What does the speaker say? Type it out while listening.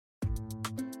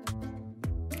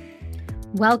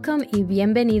Welcome y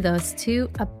bienvenidos to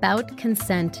About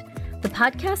Consent, the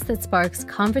podcast that sparks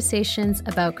conversations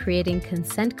about creating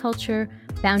consent culture,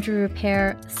 boundary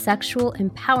repair, sexual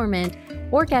empowerment,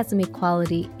 orgasm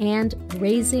equality, and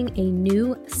raising a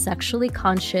new sexually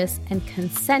conscious and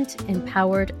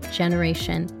consent-empowered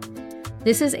generation.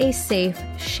 This is a safe,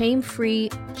 shame-free,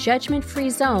 judgment-free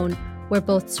zone where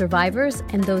both survivors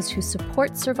and those who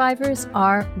support survivors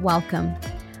are welcome.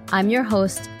 I'm your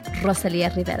host,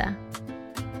 Rosalia Rivera.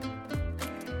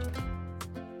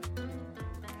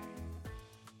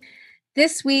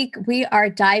 This week, we are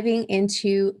diving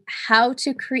into how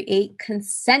to create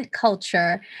consent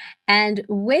culture. And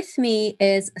with me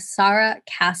is Sarah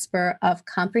Casper of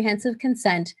Comprehensive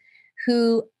Consent,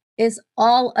 who is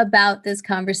all about this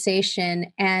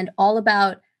conversation and all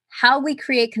about how we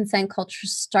create consent culture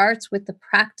starts with the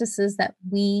practices that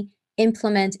we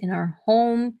implement in our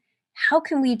home. How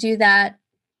can we do that?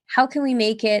 How can we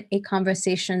make it a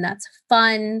conversation that's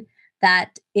fun,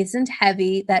 that isn't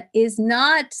heavy, that is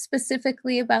not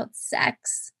specifically about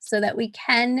sex, so that we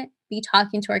can be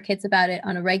talking to our kids about it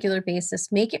on a regular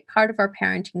basis, make it part of our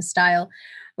parenting style.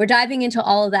 We're diving into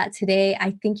all of that today.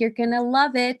 I think you're going to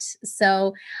love it.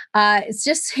 So it's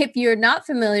just, if you're not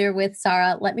familiar with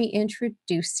Sarah, let me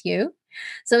introduce you.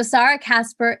 So Sarah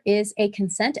Casper is a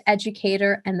consent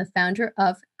educator and the founder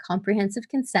of Comprehensive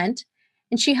Consent.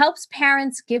 And she helps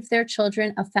parents give their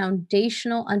children a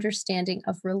foundational understanding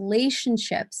of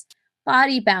relationships,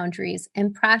 body boundaries,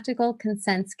 and practical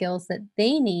consent skills that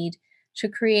they need to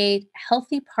create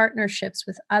healthy partnerships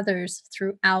with others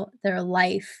throughout their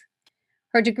life.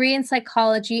 Her degree in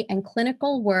psychology and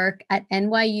clinical work at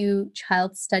NYU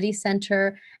Child Study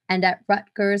Center and at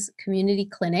Rutgers Community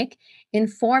Clinic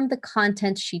informed the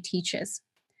content she teaches.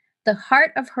 The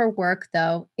heart of her work,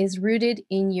 though, is rooted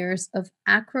in years of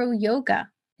acro yoga,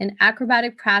 an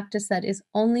acrobatic practice that is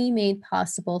only made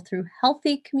possible through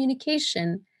healthy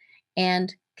communication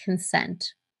and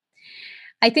consent.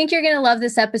 I think you're going to love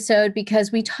this episode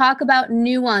because we talk about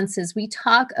nuances. We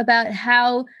talk about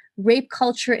how rape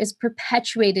culture is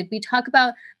perpetuated. We talk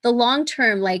about the long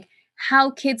term, like how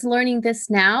kids learning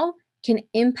this now can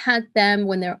impact them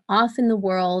when they're off in the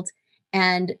world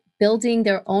and building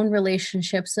their own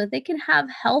relationships so that they can have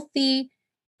healthy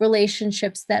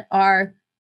relationships that are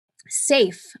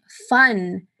safe,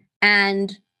 fun,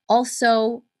 and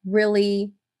also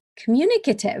really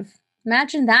communicative.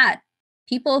 Imagine that.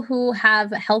 People who have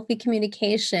healthy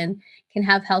communication can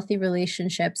have healthy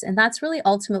relationships. And that's really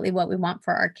ultimately what we want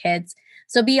for our kids.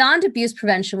 So beyond abuse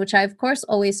prevention, which I, of course,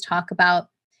 always talk about,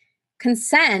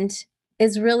 consent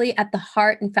is really at the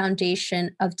heart and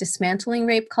foundation of dismantling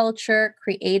rape culture,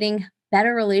 creating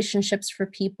better relationships for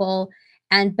people,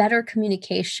 and better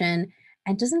communication.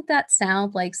 And doesn't that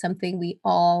sound like something we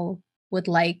all would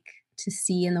like to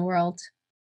see in the world?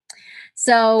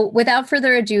 So without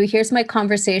further ado, here's my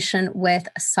conversation with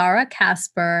Sarah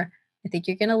Casper. I think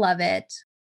you're going to love it.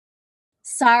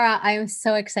 Sarah, I am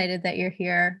so excited that you're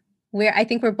here. I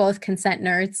think we're both consent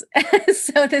nerds.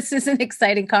 So this is an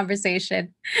exciting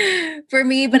conversation for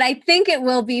me, but I think it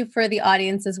will be for the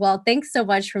audience as well. Thanks so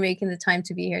much for making the time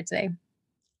to be here today.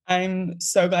 I'm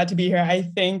so glad to be here. I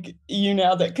think you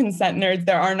nailed it, consent nerds.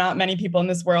 There are not many people in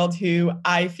this world who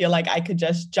I feel like I could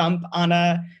just jump on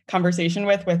a conversation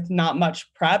with not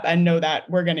much prep and know that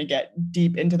we're going to get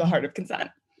deep into the heart of consent.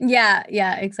 Yeah,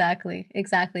 exactly.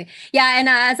 Yeah, and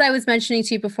as I was mentioning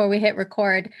to you before we hit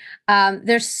record,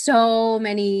 there's so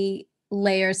many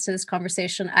layers to this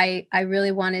conversation. I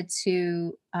really wanted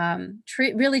to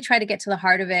really try to get to the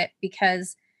heart of it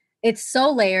because it's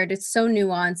so layered, it's so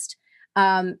nuanced,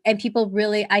 and people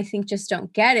really, I think, just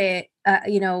don't get it.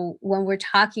 When we're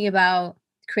talking about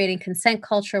creating consent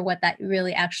culture, what that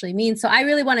really actually means. So I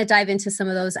really want to dive into some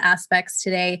of those aspects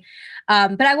today,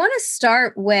 but I want to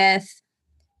start with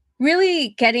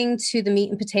really getting to the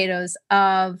meat and potatoes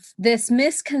of this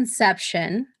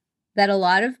misconception that a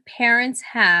lot of parents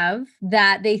have,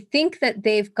 that they think that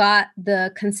they've got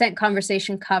the consent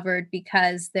conversation covered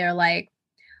because they're like,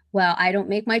 well, I don't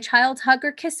make my child hug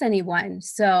or kiss anyone,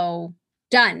 so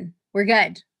done, we're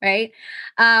good, right?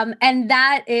 And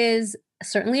that is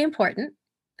certainly important.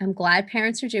 I'm glad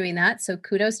parents are doing that. So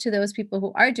kudos to those people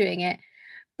who are doing it.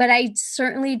 But I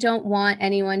certainly don't want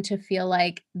anyone to feel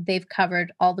like they've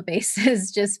covered all the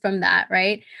bases just from that,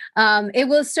 right? It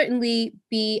will certainly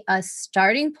be a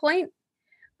starting point,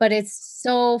 but it's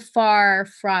so far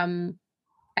from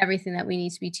everything that we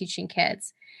need to be teaching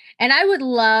kids. And I would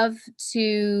love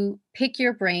to pick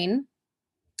your brain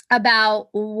about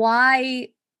why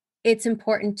it's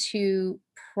important to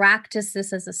practice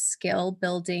this as a skill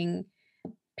building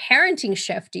parenting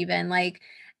shift, even like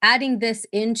adding this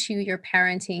into your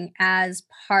parenting as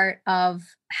part of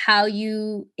how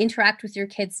you interact with your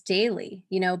kids daily,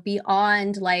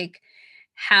 beyond like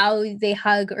how they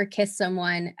hug or kiss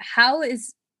someone.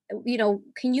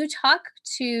 Can you talk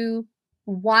to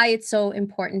why it's so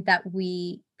important that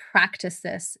we practice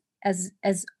this as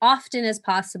often as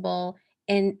possible,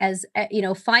 and as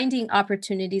finding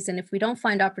opportunities, and if we don't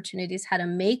find opportunities, how to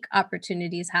make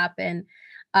opportunities happen,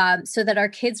 so that our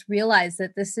kids realize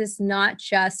that this is not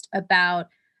just about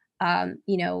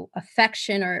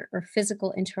affection or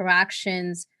physical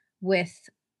interactions with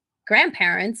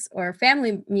grandparents or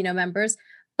family members,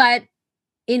 but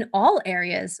in all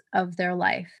areas of their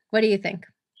life. What do you think?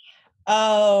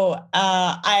 Oh,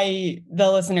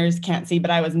 the listeners can't see,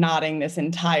 but I was nodding this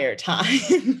entire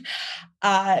time.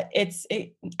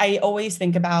 I always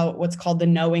think about what's called the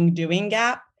knowing doing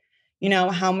gap.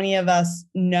 How many of us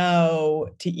know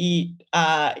to eat,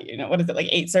 what is it, like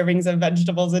 8 servings of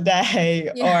vegetables a day,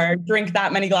 Yeah. or drink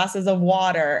that many glasses of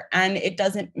water? And it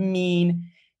doesn't mean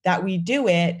that we do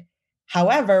it.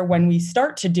 However, when we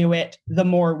start to do it, the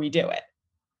more we do it.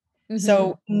 Mhm.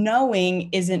 So knowing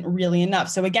isn't really enough.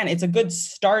 So again, it's a good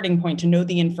starting point to know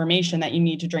the information that you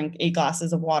need to drink 8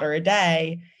 glasses of water a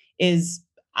day is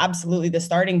absolutely the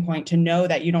starting point. To know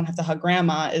that you don't have to hug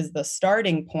grandma is the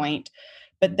starting point.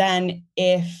 But then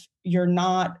if you're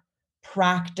not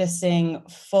practicing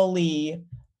fully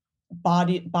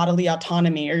bodily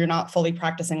autonomy, or you're not fully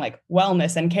practicing like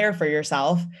wellness and care for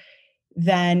yourself,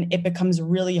 then it becomes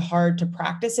really hard to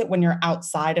practice it when you're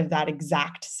outside of that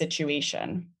exact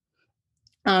situation.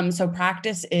 So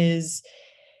practice is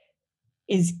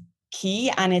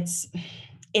key, and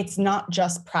it's not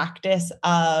just practice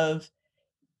of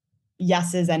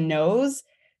yeses and nos,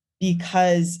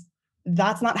 because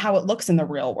that's not how it looks in the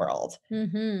real world.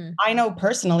 Mhm. I know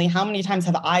personally, how many times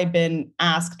have I been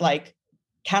asked, like,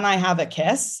 can I have a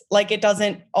kiss? Like, it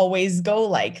doesn't always go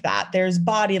like that. There's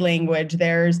body language,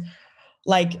 there's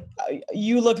like,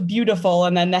 you look beautiful,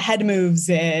 and then the head moves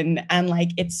in, and like,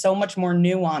 it's so much more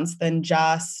nuanced than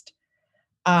just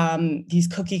these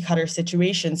cookie cutter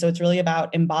situations. So it's really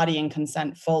about embodying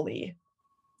consent fully.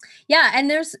 Yeah,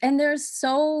 and there's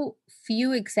so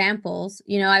few examples.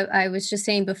 I was just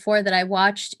saying before that I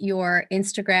watched your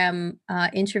Instagram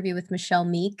interview with Michelle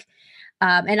Meek,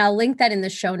 and I'll link that in the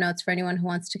show notes for anyone who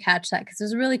wants to catch that, because it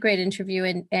was a really great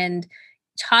interview, and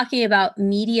talking about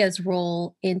media's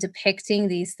role in depicting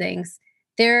these things.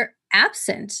 They're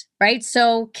absent, right?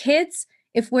 So kids,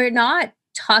 if we're not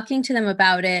talking to them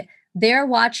about it, they're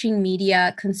watching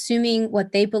media, consuming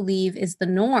what they believe is the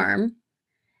norm,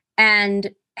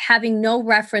 and having no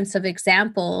reference of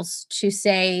examples to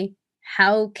say,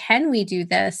 how can we do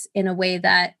this in a way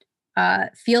that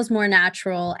feels more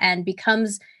natural and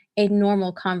becomes a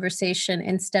normal conversation,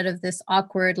 instead of this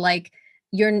awkward, like,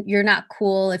 you're not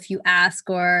cool if you ask,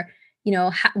 or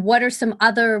what are some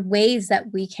other ways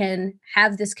that we can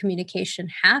have this communication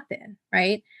happen,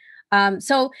 right?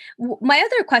 My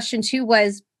other question too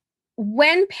was,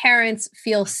 when parents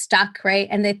feel stuck, right?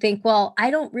 And they think, well,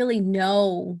 I don't really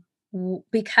know,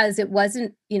 because it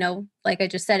wasn't, like I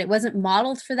just said, it wasn't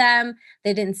modeled for them.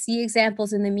 They didn't see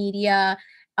examples in the media.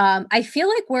 I feel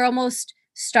like we're almost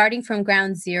starting from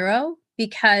ground zero,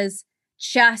 because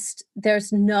just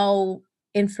there's no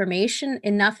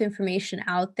enough information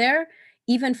out there,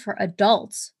 even for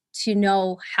adults to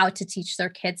know how to teach their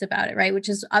kids about it, right? Which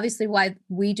is obviously why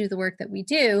we do the work that we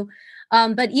do.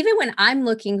 But even when I'm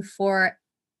looking for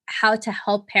how to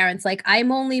help parents, like,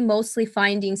 I'm only mostly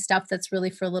finding stuff that's really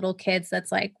for little kids,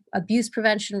 that's like abuse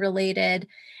prevention related.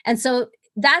 And so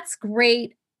that's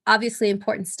great, obviously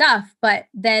important stuff. But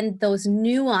then those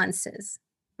nuances,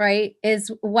 right,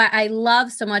 is what I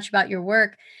love so much about your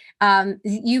work.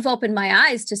 You've opened my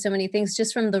eyes to so many things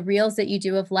just from the reels that you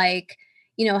do, of like,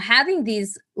 having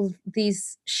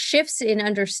these shifts in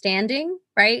understanding,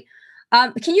 right?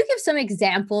 Can you give some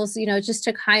examples, just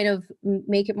to kind of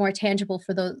make it more tangible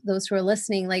for those who are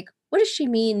listening? Like, what does she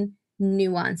mean,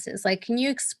 nuances? Like, can you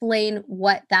explain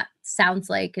what that sounds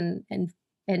like,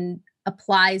 and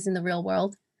applies in the real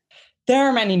world? There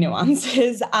are many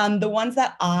nuances. The ones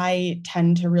that I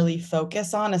tend to really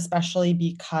focus on, especially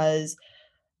because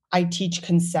I teach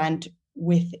consent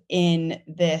within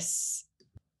this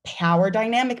power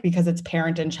dynamic, because it's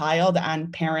parent and child,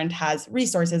 and parent has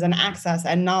resources and access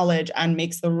and knowledge and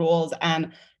makes the rules,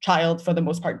 and child for the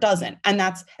most part doesn't, and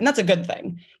that's a good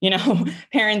thing.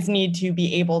 Parents need to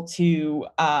be able to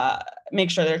make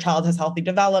sure their child has healthy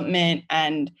development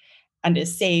and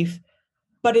is safe,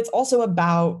 but it's also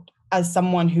about, as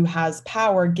someone who has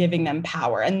power, giving them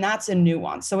power, and that's a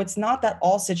nuance. So it's not that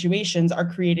all situations are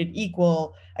created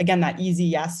equal, again, that easy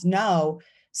yes no,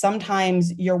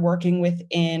 sometimes you're working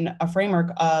within a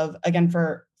framework of, again,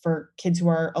 for kids who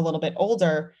are a little bit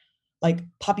older, like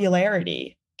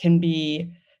popularity can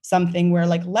be something where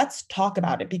like, let's talk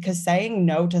about it, because saying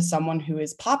no to someone who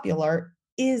is popular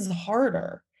is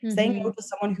harder. Saying no Mm-hmm. to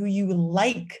someone who you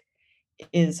like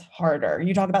is harder.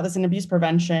 You talk about this in abuse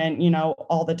prevention,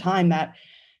 all the time, that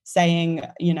saying,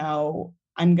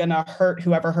 I'm going to hurt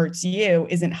whoever hurts you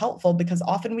isn't helpful, because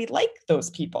often we like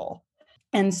those people.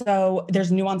 And so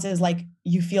there's nuances, like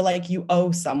you feel like you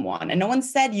owe someone, and no one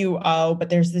said you owe, but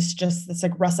there's this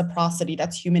like reciprocity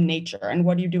that's human nature. And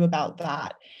what do you do about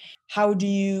that? How do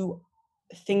you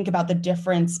think about the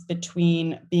difference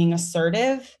between being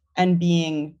assertive and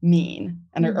being mean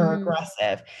and or Mm-hmm.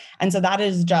 aggressive? And so that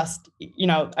is just,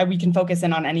 we can focus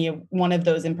in on any one of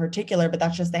those in particular, but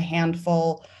that's just a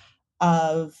handful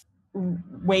of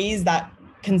ways that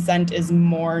consent is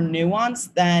more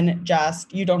nuanced than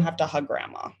just, you don't have to hug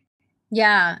grandma.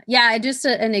 Yeah. Yeah. Just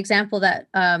an example that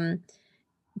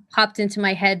popped into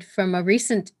my head from a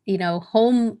recent,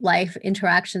 home life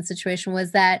interaction situation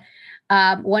was that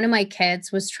one of my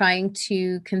kids was trying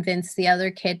to convince the other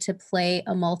kid to play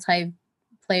a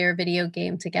multiplayer video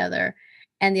game together.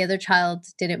 And the other child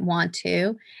didn't want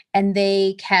to. And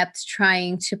they kept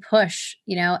trying to push,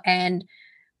 and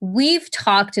we've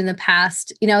talked in the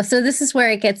past, so this is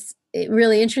where it gets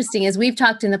really interesting, is we've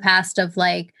talked in the past of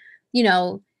like, you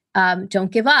know,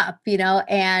 don't give up,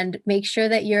 and make sure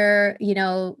that you're,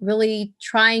 really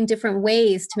trying different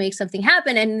ways to make something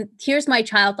happen. And here's my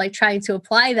child like trying to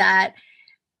apply that,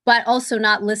 but also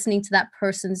not listening to that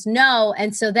person's no.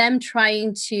 And so them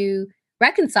trying to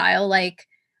reconcile, like,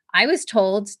 I was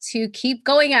told to keep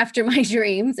going after my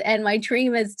dreams, and my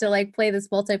dream is to like play this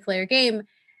multiplayer game,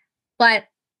 but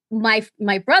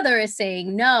my brother is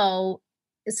saying no.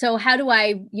 So how do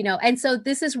I, and so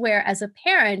this is where as a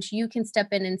parent you can step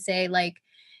in and say like,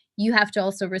 you have to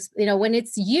also when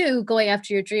it's you going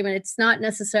after your dream and it's not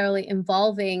necessarily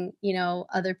involving,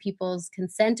 other people's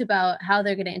consent about how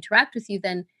they're going to interact with you,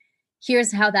 then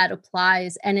here's how that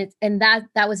applies. And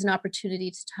that was an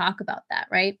opportunity to talk about that,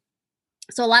 right?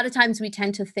 So a lot of times we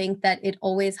tend to think that it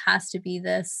always has to be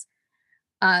this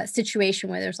situation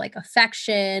where there's like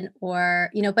affection or,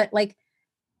 but like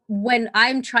when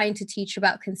I'm trying to teach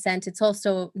about consent, it's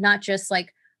also not just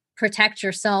like protect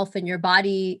yourself and your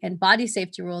body and body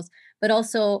safety rules, but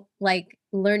also like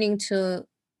learning to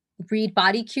read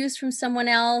body cues from someone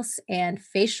else and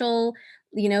facial,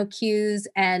 cues.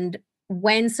 And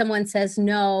when someone says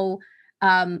no,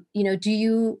 do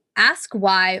you ask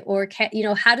why, or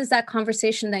how does that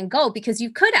conversation then go? Because you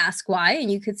could ask why,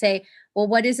 and you could say, well,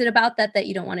 what is it about that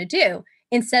you don't want to do?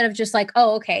 Instead of just like,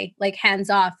 oh, okay, like hands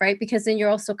off, right? Because then you're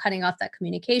also cutting off that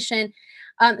communication.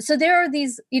 So there are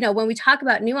these, when we talk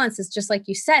about nuances, just like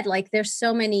you said, like there's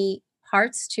so many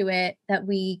parts to it that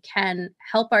we can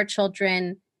help our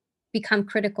children become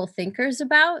critical thinkers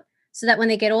about, so that when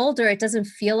they get older, it doesn't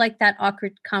feel like that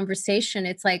awkward conversation.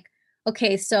 It's like,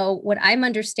 okay, so what I'm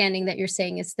understanding that you're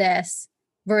saying is this,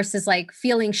 versus like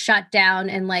feeling shut down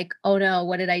and like, oh no,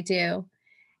 what did I do?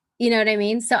 You know what I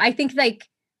mean? So I think like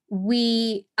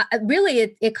we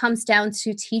really, it comes down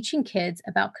to teaching kids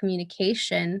about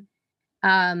communication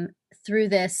um, through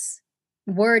this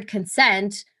word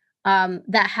consent,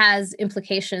 that has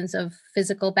implications of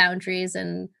physical boundaries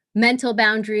and mental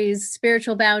boundaries,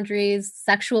 spiritual boundaries,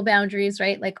 sexual boundaries,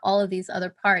 right? Like all of these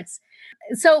other parts.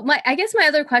 So I guess my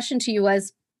other question to you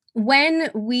was, when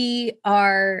we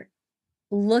are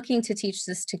looking to teach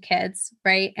this to kids,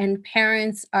 right? And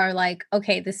parents are like,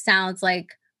 okay, this sounds like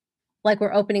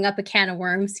we're opening up a can of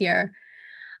worms here.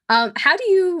 How do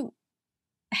you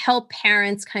help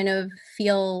parents kind of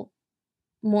feel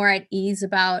more at ease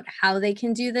about how they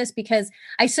can do this? Because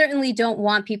I certainly don't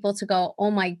want people to go,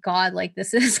 oh my god, like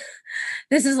this is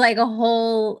this is like a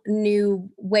whole new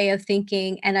way of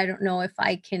thinking, and I don't know if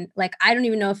I can, like, I don't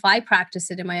even know if I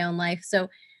practice it in my own life. So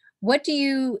what do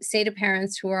you say to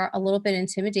parents who are a little bit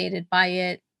intimidated by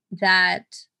it, that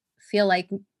feel like,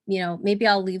 maybe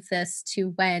I'll leave this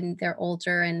to when they're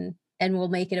older, and we'll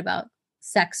make it about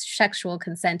sexual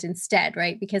consent instead,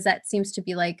 right? Because that seems to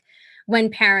be like when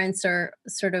parents are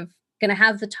sort of going to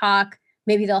have the talk,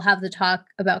 maybe they'll have the talk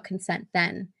about consent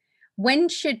then. When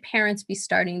should parents be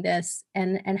starting this,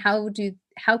 and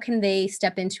how can they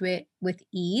step into it with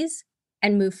ease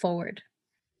and move forward?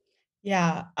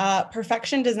 Yeah,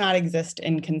 perfection does not exist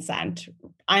in consent.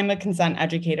 I'm a consent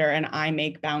educator and I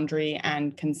make boundary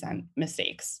and consent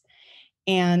mistakes.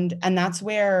 And that's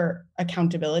where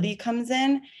accountability comes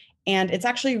in. And it's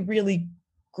actually really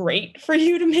great for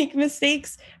you to make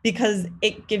mistakes, because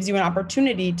it gives you an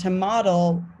opportunity to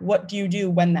model what do you do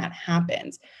when that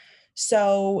happens.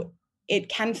 So it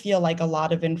can feel like a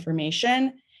lot of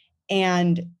information,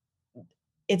 and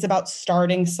it's about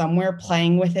starting somewhere,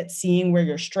 playing with it, seeing where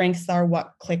your strengths are,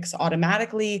 what clicks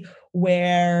automatically,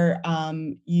 where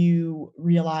you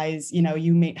realize,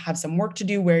 you may have some work to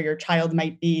do, where your child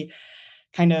might be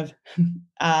kind of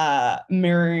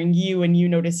mirroring you, and you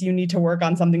notice you need to work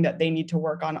on something that they need to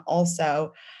work on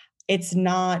also. It's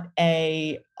not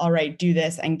all right, do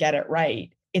this and get it right.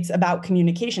 It's about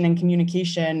communication, and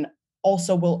communication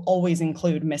also will always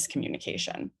include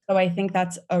miscommunication. So I think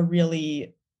that's a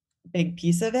really big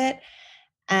piece of it.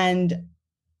 And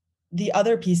the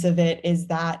other piece of it is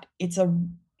that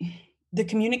the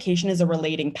communication is a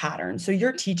relating pattern. So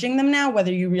you're teaching them now,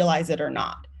 whether you realize it or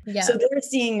not. So Yeah. they're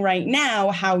seeing right now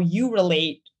how you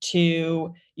relate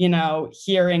to,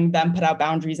 hearing them put out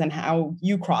boundaries and how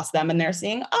you cross them. And they're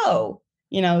seeing, oh,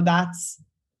 that's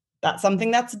something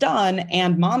that's done,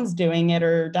 and mom's doing it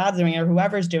or dad's doing it or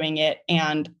whoever's doing it,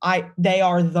 and they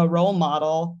are the role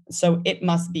model, so it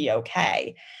must be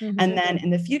okay. Mm-hmm. And then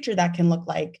in the future that can look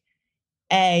like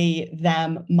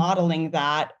them modeling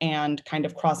that and kind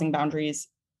of crossing boundaries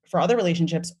for other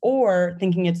relationships, or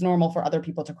thinking it's normal for other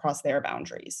people to cross their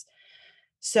boundaries.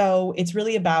 So it's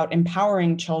really about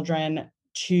empowering children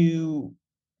to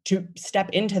step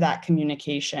into that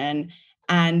communication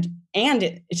and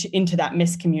into that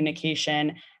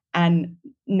miscommunication, and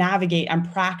navigate and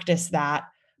practice that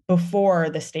before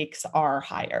the stakes are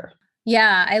higher.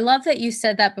 Yeah, I love that you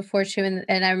said that before too,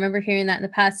 and I remember hearing that in the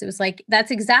past. It was like,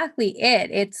 that's exactly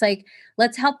it. It's like,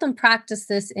 let's help them practice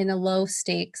this in a low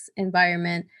stakes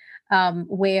environment,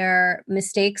 where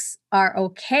mistakes are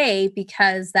okay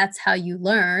because that's how you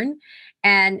learn.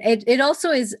 And it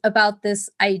also is about this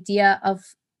idea of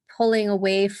pulling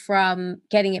away from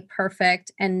getting it perfect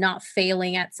and not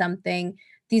failing at something.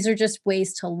 These are just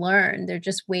ways to learn. They're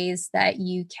just ways that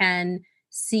you can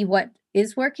see what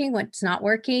is working, what's not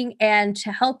working, and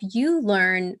to help you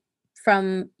learn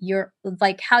from your,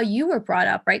 like, how you were brought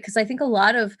up, right? Because I think a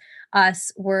lot of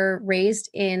us were raised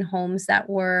in homes that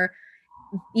were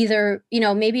either,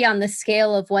 maybe on the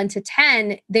scale of 1 to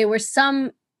 10, they were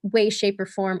some way, shape, or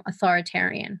form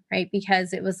authoritarian, right?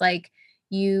 Because it was like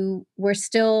you were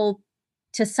still,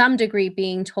 to some degree,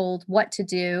 being told what to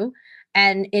do.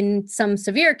 And in some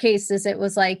severe cases, it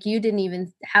was like you didn't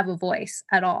even have a voice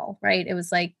at all, right? It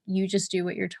was like you just do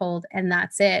what you're told and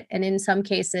that's it. And in some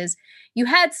cases, you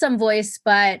had some voice,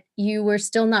 but you were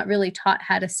still not really taught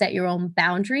how to set your own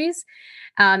boundaries.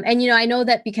 And I know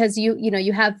that because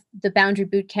you have the boundary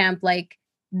boot camp, like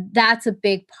that's a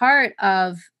big part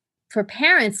of, for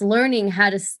parents, learning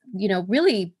how to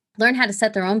really learn how to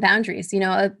set their own boundaries.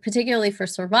 Particularly for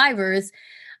survivors,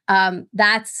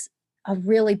 that's a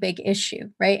really big issue,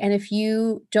 right? And if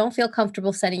you don't feel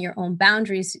comfortable setting your own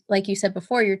boundaries, like you said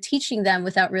before, you're teaching them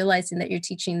without realizing that you're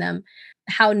teaching them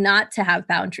how not to have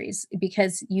boundaries,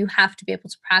 because you have to be able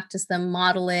to practice them,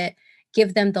 model it,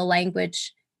 give them the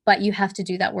language, but you have to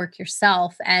do that work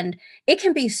yourself. And it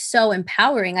can be so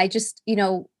empowering. I just,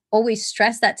 always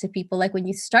stress that to people. Like, when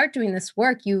you start doing this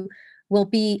work, you will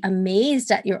be amazed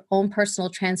at your own personal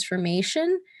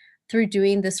transformation through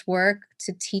doing this work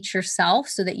to teach yourself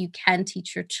so that you can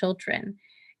teach your children.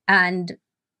 And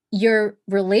your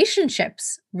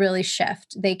relationships really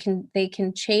shift. They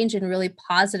can change in really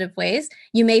positive ways.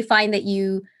 You may find that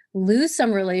you lose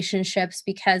some relationships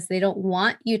because they don't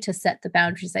want you to set the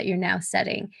boundaries that you're now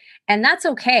setting. And that's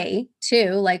okay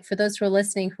too. Like, for those who are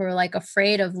listening who are like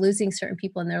afraid of losing certain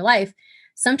people in their life,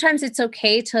 sometimes it's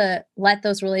okay to let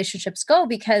those relationships go,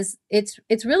 because it's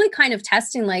really kind of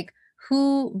testing, like,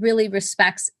 who really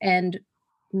respects and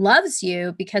loves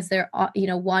you, because they're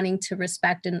wanting to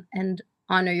respect and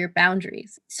honor your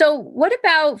boundaries. So what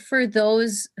about for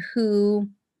those who,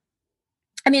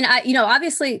 I mean,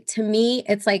 obviously, to me,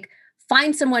 it's like,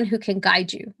 find someone who can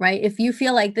guide you, right? If you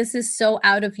feel like this is so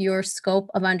out of your scope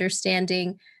of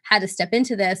understanding how to step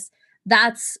into this,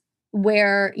 that's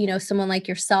where, someone like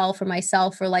yourself or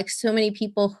myself, or like so many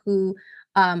people who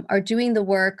are doing the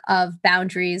work of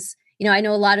boundaries. I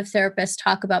know a lot of therapists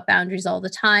talk about boundaries all the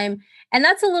time. And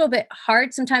that's a little bit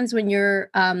hard sometimes when you're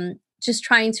just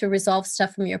trying to resolve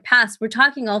stuff from your past. We're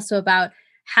talking also about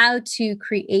how to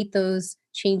create those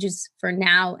changes for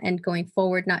now and going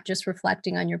forward, not just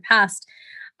reflecting on your past.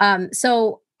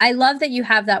 So I love that you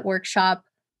have that workshop.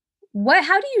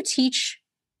 How do you teach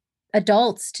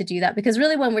adults to do that? Because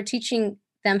really, when we're teaching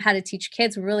them how to teach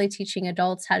kids, we're really teaching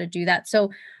adults how to do that.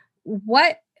 So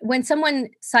when someone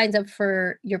signs up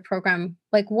for your program,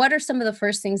 like, what are some of the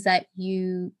first things that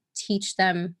you teach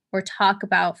them or talk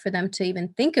about for them to even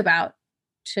think about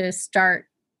to start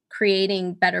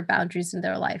creating better boundaries in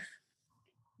their life?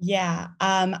 Yeah.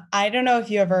 I don't know if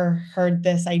you ever heard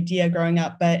this idea growing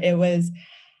up, but it was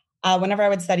whenever I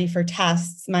would study for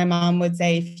tests, my mom would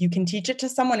say, if you can teach it to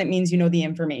someone, it means you know the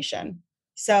information.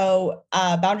 So,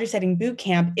 boundary setting boot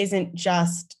camp isn't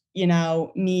just,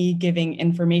 me giving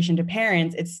information to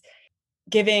parents. It's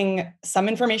giving some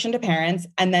information to parents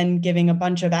and then giving a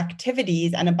bunch of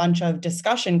activities and a bunch of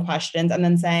discussion questions and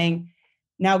then saying,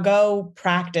 now go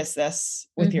practice this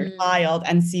with your Mm-hmm. child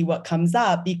and see what comes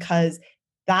up, because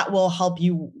that will help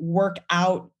you work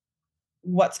out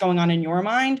what's going on in your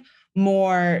mind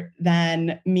more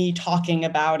than me talking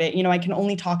about it. I can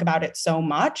only talk about it so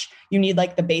much. You need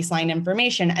like the baseline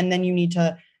information, and then you need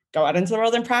to go out into the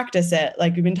world and practice it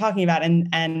like we've been talking about,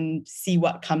 and see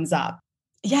what comes up.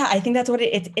 Yeah, I think that's what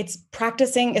it's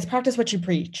practicing. It's practice what you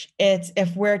preach. It's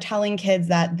if we're telling kids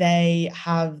that they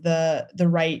have the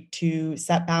right to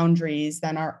set boundaries,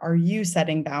 then are you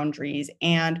setting boundaries?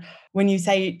 And when you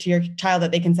say to your child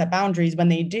that they can set boundaries, when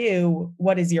they do,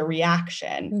 what is your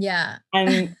reaction? Yeah.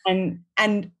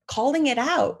 And calling it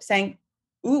out, saying,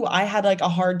 "Ooh, I had like a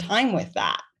hard time with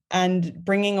that," and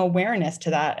bringing awareness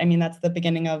to that. I mean, that's the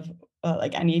beginning of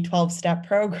like any 12-step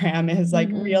program, is like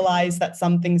Mm-hmm. realize that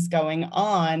something's going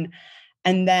on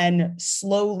and then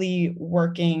slowly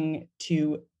working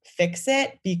to fix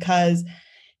it, because I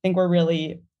think we're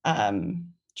really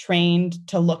trained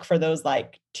to look for those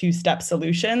like two-step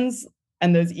solutions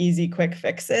and those easy quick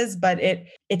fixes, but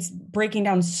it's breaking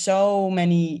down so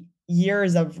many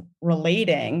years of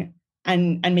relating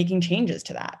and making changes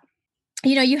to that.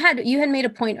 You had made a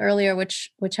point earlier, which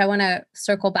I want to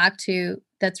circle back to,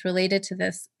 that's related to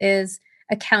this, is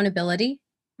accountability,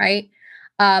 right?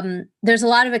 There's a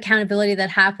lot of accountability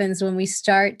that happens when we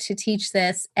start to teach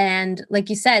this, and like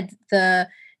you said, the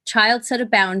child set a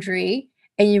boundary,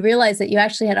 and you realize that you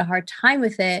actually had a hard time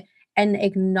with it, and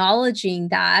acknowledging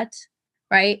that,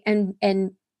 right,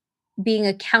 and being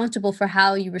accountable for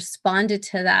how you responded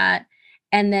to that,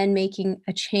 and then making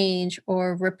a change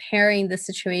or repairing the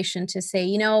situation to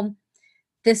say,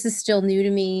 this is still new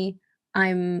to me.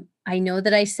 I know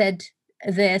that I said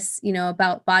this,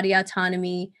 about body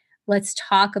autonomy. Let's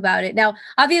talk about it. Now,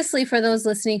 obviously, for those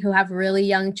listening who have really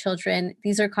young children,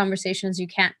 these are conversations you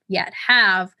can't yet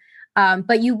have,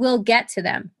 but you will get to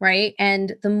them, right?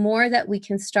 And the more that we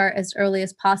can start as early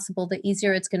as possible, the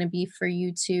easier it's going to be for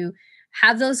you to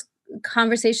have those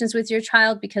conversations with your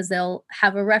child, because they'll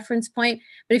have a reference point.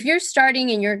 But if you're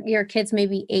starting and your kids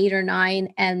maybe 8 or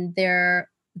 9, and you're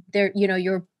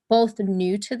both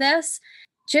new to this,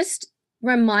 just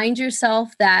remind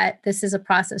yourself that this is a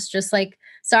process. Just like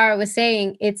Sarah was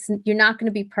saying, you're not going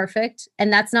to be perfect,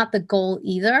 and that's not the goal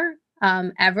either,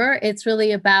 ever. It's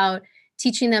really about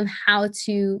teaching them how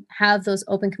to have those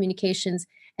open communications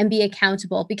and be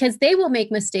accountable, because they will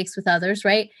make mistakes with others,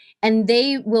 right? And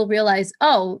they will realize,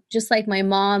 oh, just like my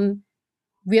mom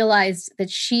realized that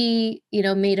she,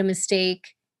 made a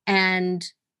mistake and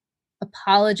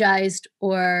apologized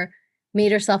or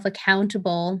made herself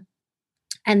accountable,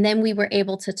 and then we were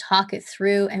able to talk it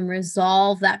through and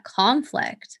resolve that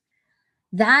conflict.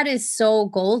 That is so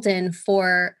golden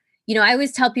for, I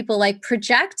always tell people, like,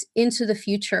 project into the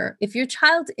future. If your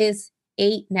child is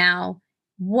 8 now,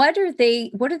 what are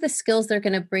the skills they're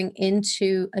going to bring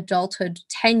into adulthood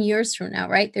 10 years from now,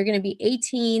 right? They're going to be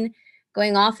 18,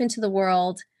 going off into the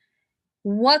world.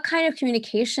 What kind of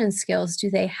communication skills do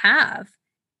they have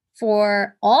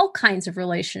for all kinds of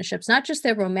relationships, not just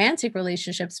their romantic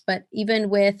relationships, but even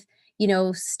with,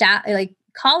 staff, like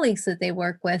colleagues that they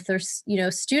work with, or,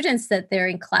 students that they're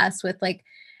in class with? Like,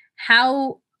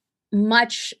 how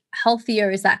much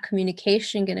healthier is that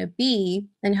communication going to be?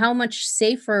 And how much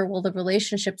safer will the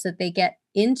relationships that they get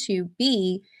into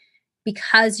be,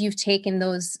 because you've taken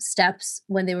those steps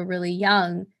when they were really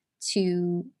young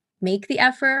to make the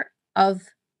effort of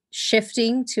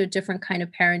shifting to a different kind of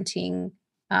parenting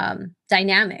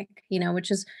dynamic, which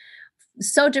is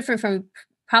so different from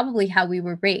probably how we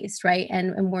were raised, right?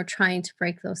 And we're trying to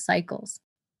break those cycles.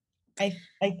 I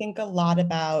think a lot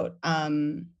about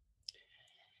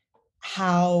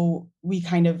how we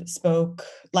kind of spoke,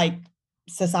 like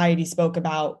society spoke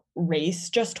about race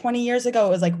just 20 years ago.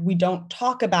 It was like, we don't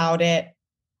talk about it,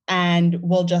 and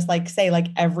we'll just like say like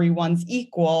everyone's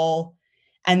equal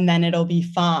and then it'll be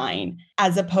fine,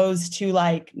 as opposed to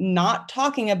like not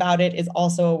talking about it is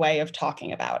also a way of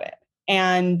talking about it.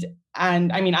 And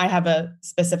I mean, I have a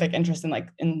specific interest in like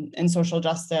in social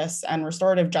justice and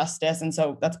restorative justice, and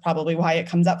so that's probably why it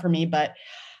comes up for me. But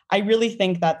I really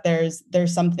think that there's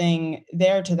something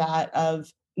there to that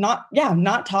of not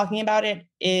talking about it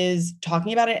is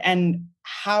talking about it. And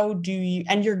how do you,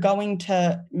 and you're going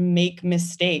to make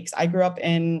mistakes. I grew up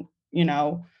in,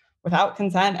 without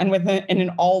consent and in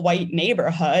an all white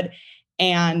neighborhood.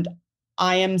 And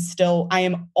I am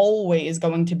always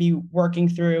going to be working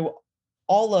through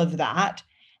all of that.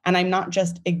 And I'm not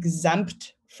just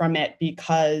exempt from it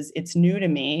because it's new to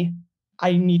me.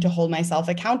 I need to hold myself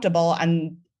accountable,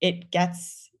 and it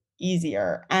gets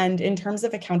easier. And in terms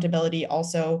of accountability,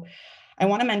 also, I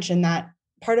want to mention that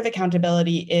part of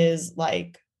accountability is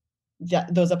like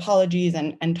those apologies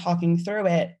and talking through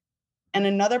it. And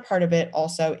another part of it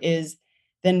also is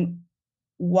then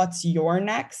what's your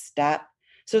next step?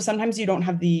 So sometimes you don't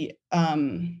have the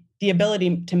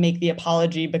ability to make the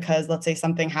apology because let's say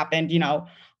something happened,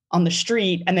 on the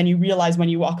street, and then you realize when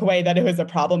you walk away that it was a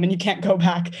problem and you can't go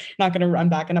back, not going to run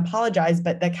back and apologize.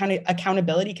 But that kind of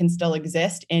accountability can still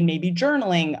exist in maybe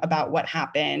journaling about what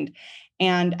happened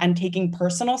and taking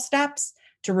personal steps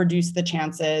to reduce the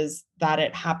chances that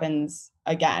it happens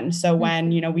again. So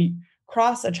when, we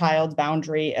cross a child's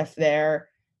boundary, if they're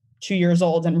 2 years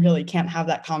old and really can't have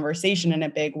that conversation in a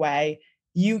big way,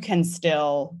 you can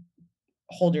still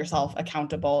hold yourself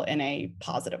accountable in a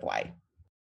positive way.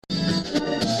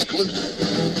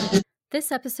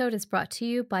 This episode is brought to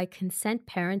you by Consent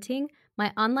Parenting,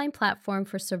 my online platform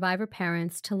for survivor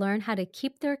parents to learn how to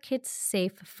keep their kids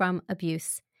safe from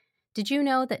abuse. Did you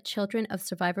know that children of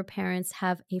survivor parents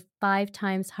have a 5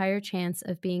 times higher chance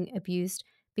of being abused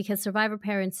because survivor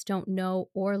parents don't know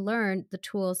or learn the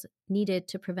tools needed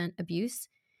to prevent abuse?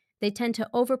 They tend to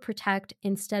overprotect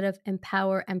instead of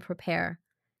empower and prepare.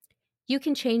 You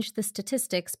can change the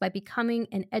statistics by becoming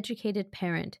an educated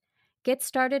parent. Get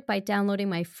started by downloading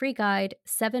my free guide,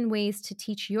 7 Ways to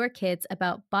Teach Your Kids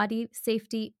About Body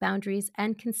Safety, Boundaries,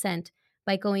 and Consent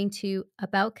by going to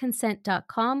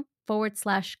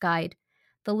aboutconsent.com/guide.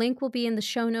 The link will be in the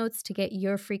show notes to get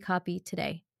your free copy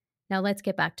today. Now let's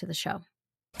get back to the show.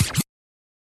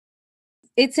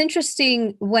 It's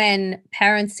interesting when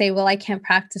parents say, well, I can't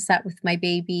practice that with my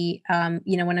baby,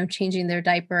 when I'm changing their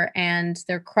diaper and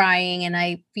they're crying and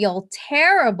I feel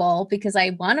terrible because I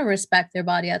want to respect their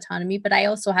body autonomy, but I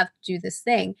also have to do this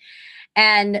thing.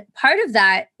 And part of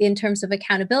that in terms of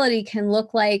accountability can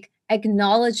look like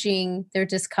acknowledging their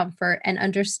discomfort and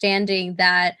understanding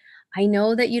that I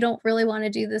know that you don't really want to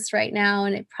do this right now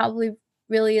and it probably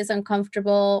really is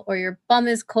uncomfortable, or your bum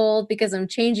is cold because I'm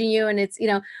changing you and it's,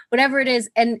 whatever it is.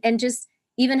 And just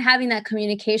even having that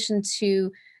communication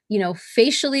to,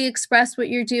 facially express what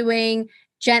you're doing,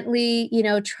 gently,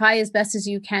 try as best as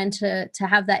you can to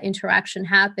have that interaction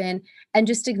happen, and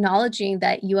just acknowledging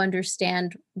that you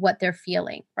understand what they're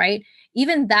feeling, right?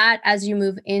 Even that, as you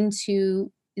move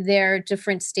into their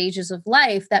different stages of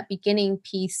life, that beginning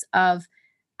piece of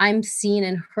I'm seen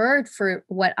and heard for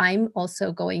what I'm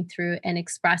also going through and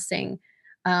expressing,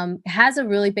 has a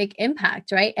really big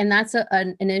impact, right? And that's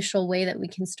an initial way that we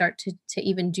can start to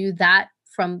even do that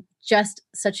from just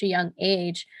such a young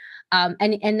age.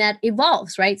 And that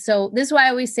evolves, right? So this is why I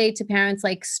always say to parents,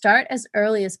 like, start as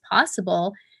early as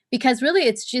possible, because really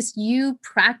it's just you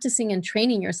practicing and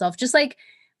training yourself. Just like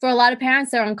for a lot of parents,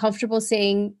 they're uncomfortable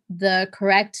saying the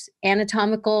correct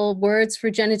anatomical words for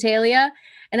genitalia.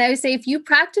 And I would say if you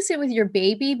practice it with your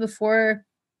baby before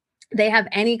they have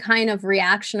any kind of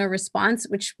reaction or response,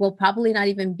 which will probably not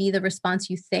even be the response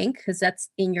you think because that's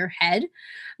in your head.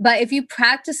 But if you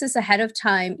practice this ahead of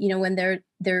time, when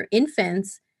they're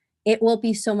infants, it will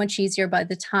be so much easier by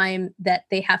the time that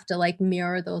they have to like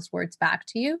mirror those words back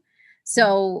to you.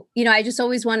 So, I just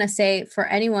always want to say for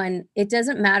anyone, it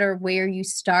doesn't matter where you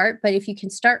start, but if you can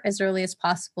start as early as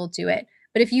possible, do it.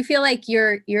 But if you feel like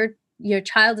your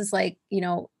child is like,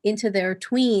 into their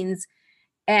tweens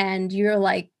and you're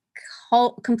like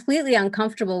completely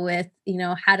uncomfortable with,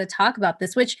 how to talk about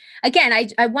this, which again,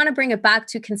 I want to bring it back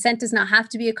to consent does not have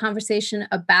to be a conversation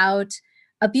about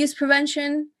abuse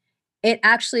prevention. It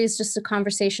actually is just a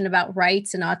conversation about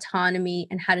rights and autonomy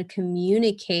and how to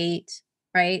communicate,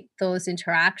 right, those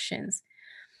interactions.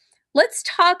 Let's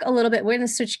talk a little bit. We're going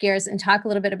to switch gears and talk a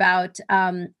little bit about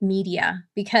media,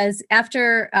 because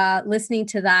after listening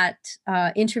to that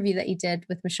interview that you did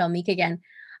with Michelle Meek again,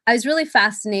 I was really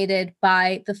fascinated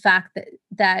by the fact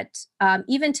that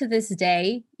even to this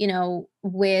day,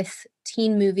 with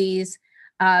teen movies,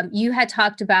 you had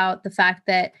talked about the fact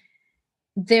that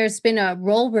there's been a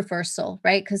role reversal,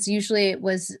 right? Because usually it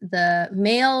was the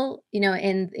male,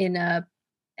 in a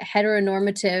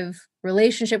heteronormative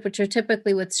relationship, which are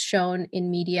typically what's shown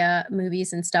in media,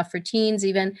 movies, and stuff for teens.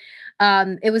 Even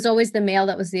it was always the male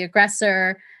that was the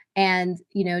aggressor, and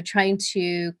trying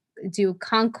to do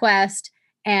conquest.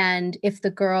 And if the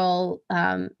girl,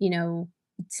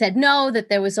 said no, that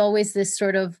there was always this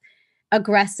sort of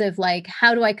aggressive, like,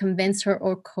 how do I convince her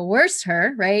or coerce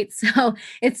her, right? So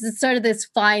it's sort of this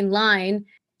fine line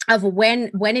of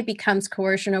when it becomes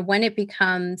coercion or when it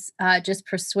becomes just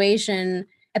persuasion.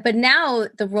 But now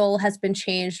the role has been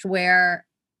changed where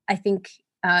I think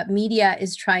media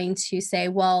is trying to say,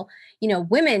 well,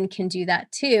 women can do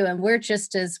that too, and we're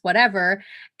just as whatever.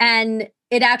 And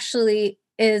it actually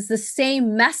is the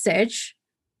same message,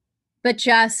 but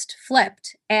just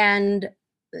flipped. And,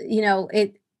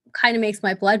 it kind of makes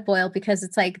my blood boil because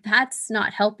it's like, that's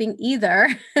not helping either.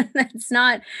 That's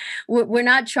not, we're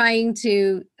not trying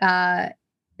to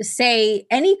say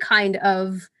any kind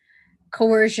of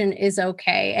coercion is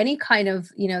okay. Any kind of,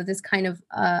 this kind of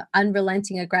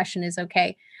unrelenting aggression is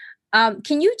okay.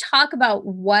 Can you talk about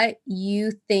what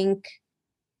you think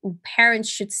parents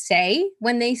should say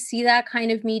when they see that kind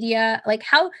of media? Like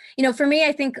how, for me,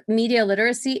 I think media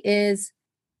literacy is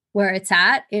where it's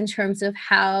at in terms of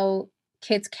how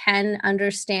kids can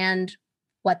understand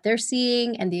what they're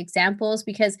seeing and the examples.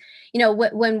 Because,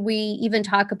 when we even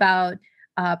talk about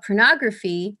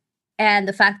pornography and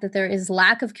the fact that there is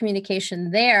lack of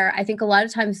communication there, I think a lot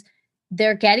of times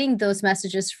they're getting those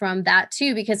messages from that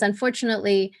too, because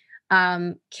unfortunately,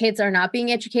 kids are not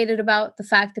being educated about the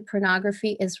fact that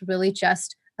pornography is really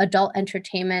just adult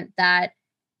entertainment that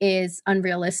is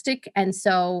unrealistic. And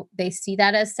so they see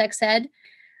that as sex ed.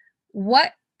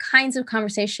 What kinds of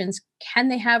conversations can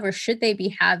they have or should they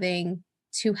be having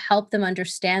to help them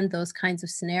understand those kinds of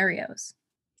scenarios?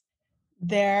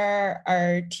 There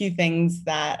are two things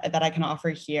that I can offer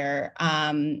here.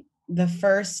 The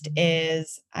first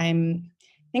is I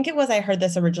think it was I heard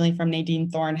this originally from Nadine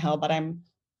Thornhill, but I'm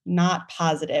not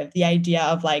positive. The idea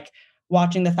of like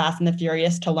watching the Fast and the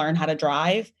Furious to learn how to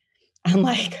drive and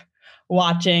like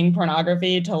watching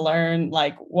pornography to learn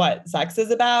like what sex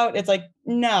is about. It's like,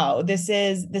 no, this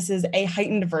is a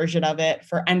heightened version of it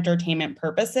for entertainment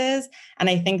purposes. And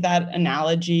I think that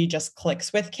analogy just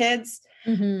clicks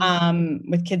Mhm.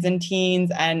 with kids and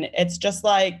teens. And it's just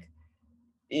like,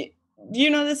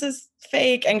 this is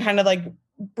fake, and kind of like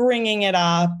bringing it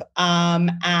up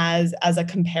as a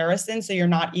comparison. So you're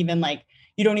not even like,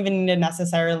 you don't even need to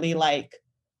necessarily like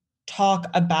talk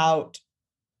about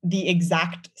the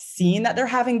exact scene that they're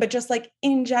having, but just like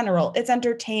in general, it's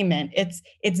entertainment.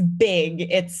 It's big.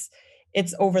 It's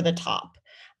over the top.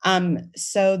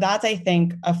 So that's, I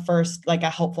think, a first, like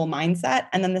a helpful mindset.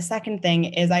 And then the second thing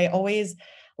is I always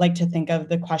like to think of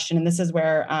the question, and this is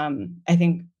where I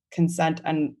think consent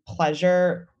and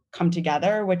pleasure come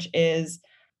together, which is,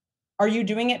 are you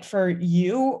doing it for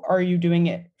you or are you doing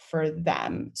it for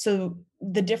them? So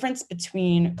the difference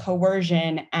between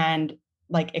coercion and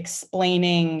like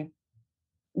explaining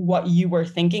what you were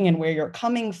thinking and where you're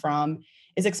coming from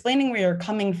is explaining where you're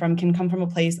coming from can come from a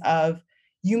place of,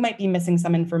 you might be missing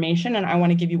some information and I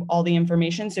want to give you all the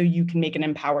information so you can make an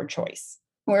empowered choice.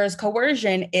 Whereas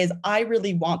coercion is, I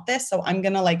really want this, so I'm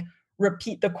going to like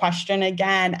repeat the question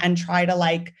again and try to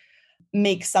like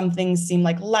make some things seem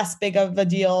like less big of a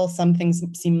deal, some things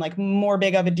seem like more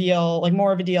big of a deal, like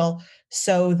more of a deal,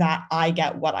 so that I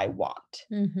get what I want.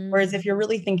 Mhm. Whereas if you're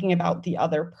really thinking about the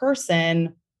other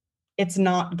person, it's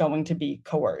not going to be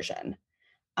coercion.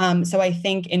 So I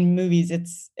think in movies,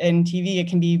 it's in TV, it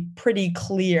can be pretty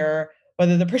clear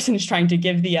whether the person is trying to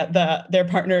give their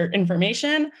partner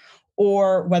information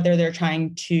or whether they're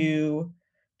trying to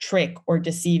trick or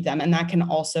deceive them, and that can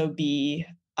also be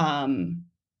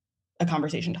a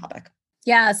conversation topic.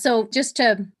 Yeah. So just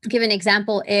to give an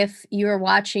example, if you're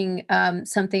watching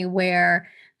something where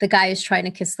the guy is trying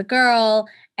to kiss the girl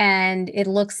and it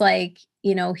looks like,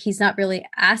 he's not really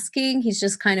asking, he's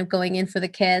just kind of going in for the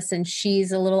kiss and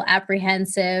she's a little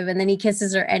apprehensive and then he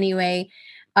kisses her anyway.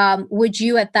 Would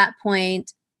you at that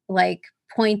point, like,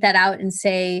 point that out and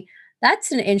say,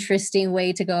 that's an interesting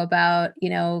way to go about,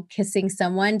 kissing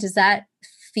someone? Does that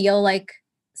feel like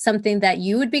something that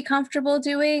you would be comfortable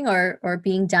doing or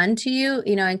being done to you,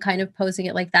 and kind of posing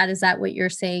it like that? Is that what you're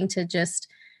saying, to just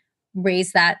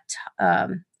raise that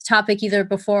topic either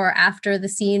before or after the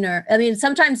scene? Or I mean,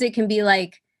 sometimes it can be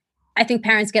like, I think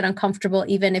parents get uncomfortable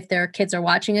even if their kids are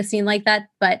watching a scene like that,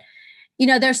 but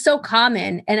they're so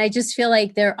common, and I just feel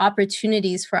like there are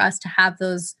opportunities for us to have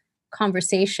those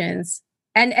conversations,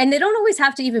 and they don't always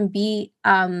have to even be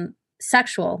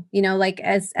sexual. Like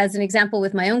as an example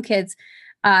with my own kids,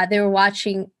 they were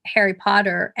watching Harry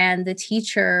Potter and the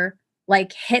teacher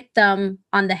like hit them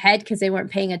on the head because they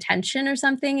weren't paying attention or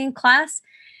something in class,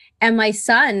 and my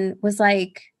son was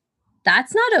like,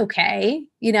 that's not okay,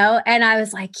 and I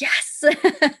was like, yes.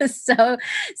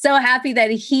 So happy that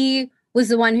he was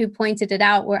the one who pointed it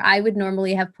out, where I would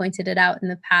normally have pointed it out in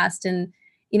the past. And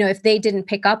if they didn't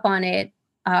pick up on it,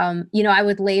 I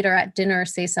would later at dinner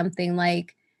say something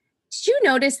like, did you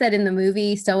notice that in the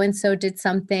movie so and so did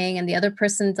something and the other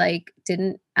person like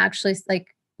didn't actually like,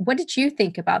 what did you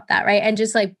think about that, right? And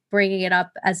just like bringing it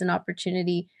up as an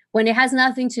opportunity when it has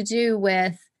nothing to do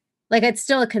with, like, it's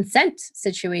still a consent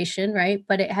situation, right?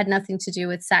 But it had nothing to do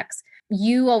with sex.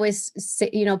 You always say,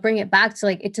 bring it back to,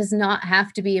 like, it does not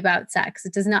have to be about sex.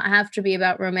 It does not have to be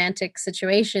about romantic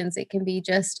situations. It can be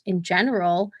just in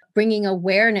general bringing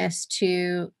awareness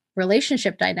to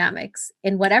relationship dynamics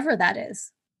in whatever that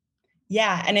is.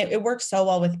 Yeah, and it works so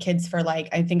well with kids for, like,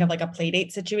 I think of, like, a play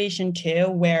date situation too,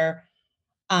 where,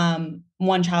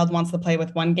 one child wants to play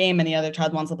with one game and the other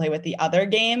child wants to play with the other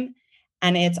game,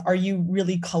 and it's, are you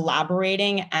really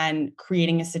collaborating and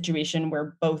creating a situation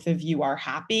where both of you are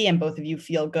happy and both of you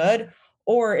feel good,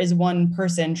 or is one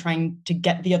person trying to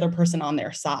get the other person on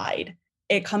their side?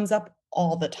 It comes up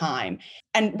all the time,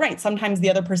 and right, sometimes the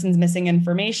other person's missing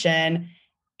information,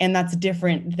 and that's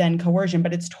different than coercion,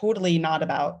 but it's totally not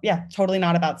about, yeah, totally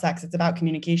not about sex. It's about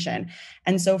communication.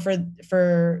 And so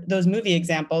for those movie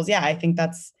examples, yeah, I think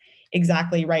that's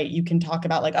exactly right. You can talk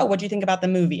about, like, oh, what do you think about the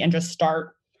movie, and just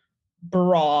start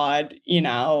broad,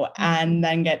 and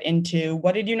then get into,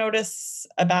 what did you notice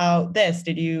about this?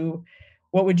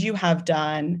 What would you have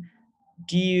done?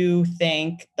 Do you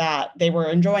think that they were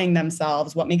enjoying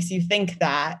themselves? What makes you think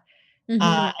that?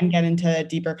 Mhm. And get into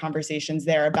deeper conversations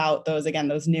there about those, again,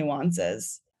 those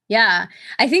nuances. Yeah.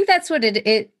 I think that's what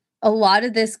it a lot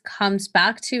of this comes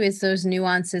back to, is those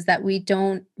nuances that we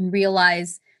don't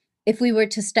realize if we were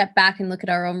to step back and look at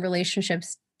our own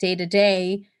relationships day to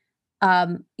day.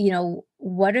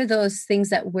 What are those things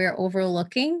that we're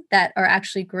overlooking that are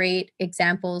actually great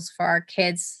examples for our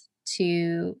kids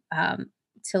to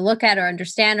look at or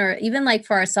understand, or even like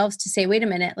for ourselves to say, wait a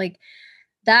minute, like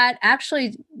that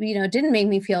actually, didn't make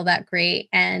me feel that great.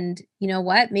 And you know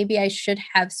what? Maybe I should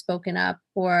have spoken up,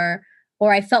 or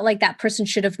I felt like that person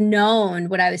should have known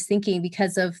what I was thinking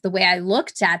because of the way I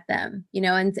looked at them,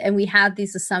 and we have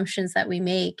these assumptions that we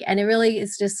make. And it really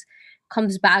is just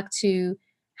comes back to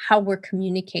how we're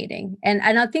communicating. And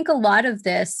I think a lot of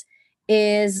this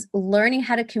is learning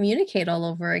how to communicate all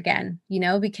over again,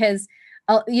 because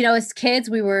as kids,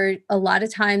 we were a lot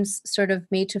of times sort of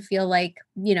made to feel like,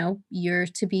 you're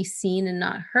to be seen and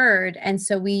not heard. And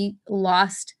so we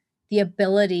lost the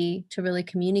ability to really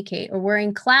communicate. Or we're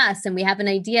in class and we have an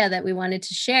idea that we wanted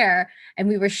to share and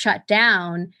we were shut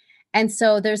down. And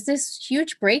so there's this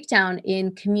huge breakdown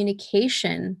in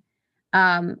communication.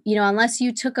 Unless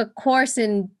you took a course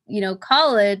in,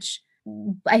 college,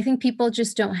 I think people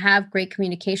just don't have great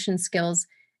communication skills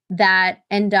that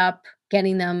end up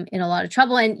getting them in a lot of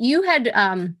trouble. And you had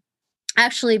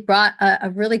actually brought a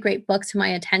really great book to my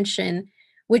attention,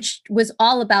 which was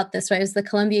all about this, right? It was the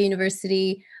Columbia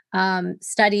University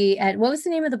study at, what was the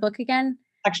name of the book again?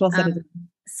 Sexual Um, citizen.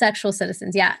 Sexual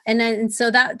Citizens, yeah. And so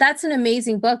that's an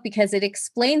amazing book because it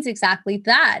explains exactly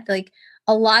that. Like,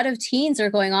 a lot of teens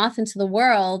are going off into the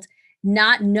world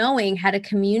not knowing how to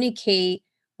communicate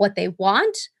what they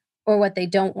want or what they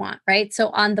don't want, right? So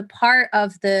on the part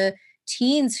of the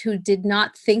teens who did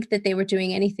not think that they were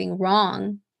doing anything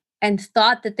wrong and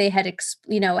thought that they had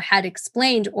had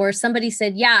explained, or somebody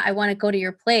said, yeah, I want to go to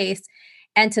your place,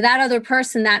 and to that other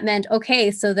person that meant,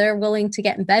 okay, so they're willing to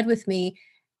get in bed with me,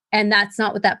 and that's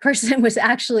not what that person was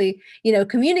actually,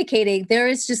 communicating. There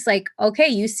is just like, okay,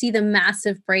 you see the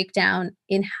massive breakdown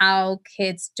in how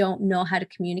kids don't know how to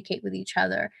communicate with each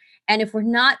other. And if we're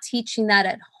not teaching that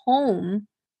at home,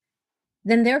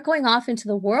 then they're going off into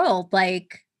the world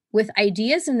like with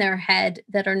ideas in their head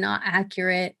that are not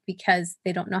accurate because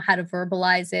they don't know how to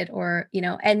verbalize it, or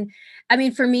and I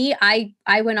mean, for me, I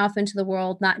went off into the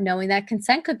world not knowing that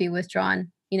consent could be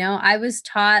withdrawn. I was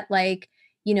taught, like,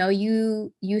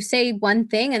 you say one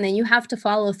thing and then you have to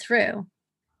follow through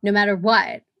no matter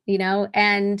what,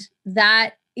 and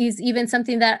that is even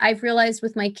something that I've realized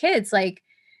with my kids. Like,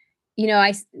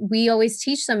 we always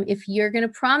teach them, if you're going to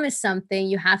promise something,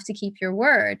 you have to keep your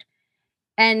word.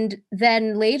 And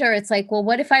then later it's like, well,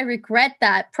 what if I regret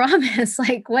that promise?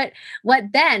 Like, what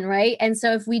then, right? And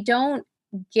so if we don't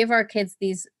give our kids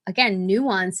these, again,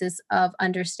 nuances of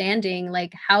understanding,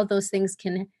 like how those things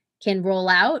can roll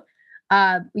out,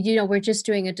 we're just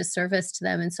doing a disservice to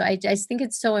them. And so I just think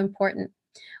it's so important.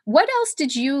 What else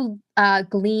did you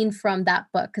glean from that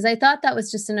book? Because I thought that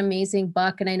was just an amazing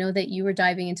book, and I know that you were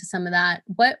diving into some of that.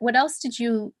 What else did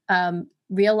you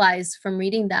realize from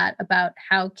reading that about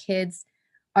how kids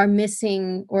are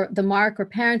missing, or the mark, or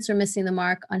parents are missing the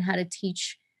mark on how to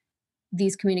teach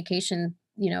these communication,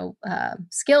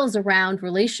 skills around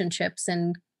relationships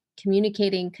and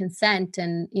communicating consent,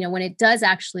 and when it does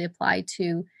actually apply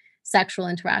to sexual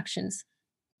interactions?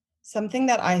 Something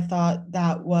that I thought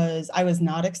I was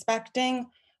not expecting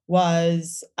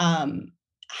was,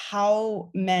 how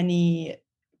many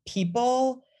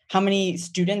how many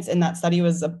students in that study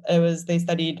they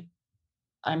studied,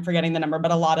 I'm forgetting the number,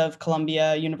 but a lot of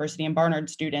Columbia University and Barnard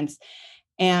students.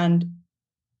 And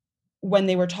when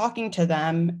they were talking to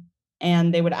them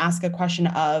and they would ask a question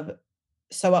of,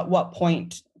 "So at what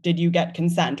point did you get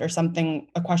consent?" or something,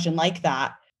 a question like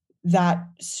that, that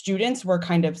students were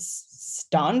kind of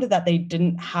stunned that they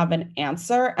didn't have an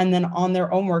answer, and then on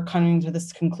their own were coming to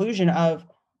this conclusion of,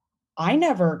 "I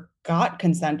never got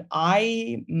consent.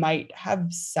 I might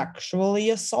have sexually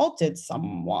assaulted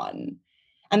someone."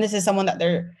 And this is someone that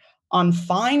they're on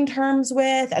fine terms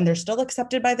with, and they're still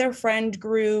accepted by their friend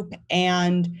group,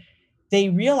 and they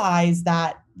realize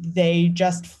that they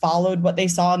just followed what they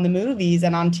saw in the movies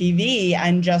and on TV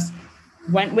and just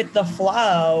went with the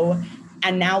flow.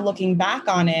 And now looking back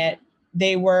on it,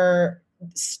 they were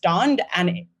stunned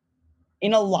and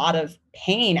in a lot of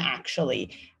pain, actually.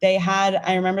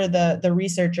 I remember the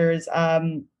researchers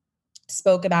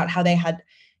spoke about how they had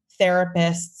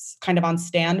therapists kind of on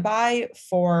standby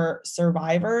for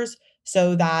survivors,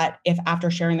 so that if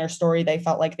after sharing their story they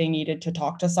felt like they needed to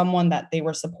talk to someone, that they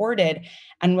were supported.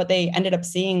 And what they ended up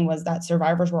seeing was that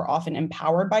survivors were often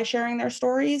empowered by sharing their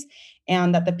stories,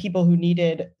 and that the people who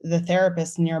needed the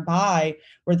therapist nearby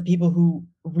were the people who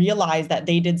realized that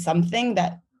they did something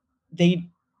they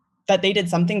they did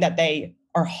something that they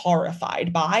are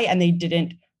horrified by, and they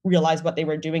didn't realize what they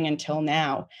were doing until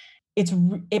now.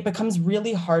 It becomes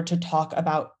really hard to talk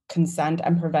about consent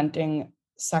and preventing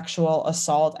sexual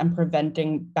assault and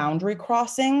preventing boundary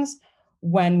crossings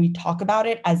when we talk about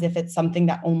it as if it's something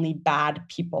that only bad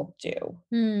people do,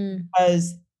 Hmm.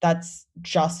 because that's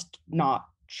just not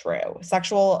true.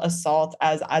 Sexual assault,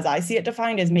 as I see it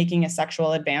defined, is making a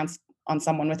sexual advance on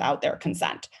someone without their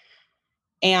consent.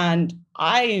 And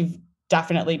I've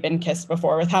definitely been kissed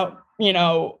before without,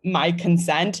 my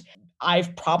consent.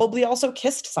 I've probably also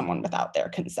kissed someone without their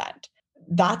consent.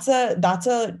 That's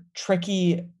a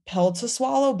tricky pill to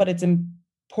swallow, but it's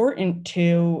important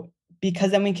to, because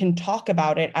then we can talk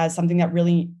about it as something that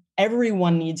really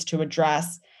everyone needs to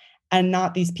address, and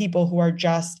not these people who are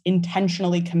just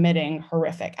intentionally committing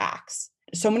horrific acts.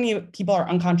 So many people are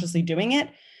unconsciously doing it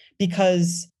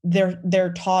because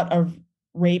they're taught of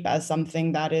rape as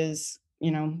something that is,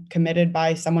 committed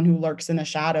by someone who lurks in the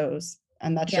shadows,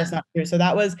 and that's just Yeah. not true. So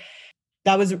that was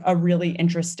a really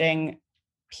interesting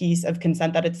piece of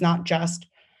consent, that it's not just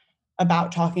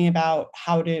about talking about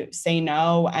how to say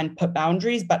no and put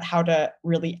boundaries, but how to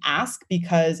really ask,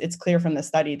 because it's clear from the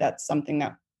study that's something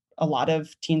that a lot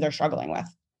of teens are struggling with.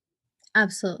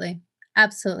 Absolutely.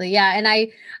 Absolutely. Yeah. And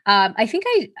I think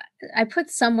I put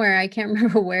somewhere, I can't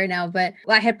remember where now, but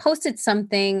I had posted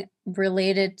something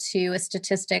related to a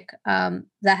statistic that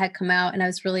had come out, and I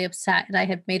was really upset. And I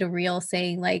had made a reel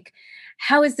saying, like,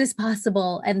 how is this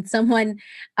possible? And someone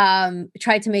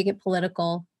tried to make it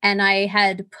political. And I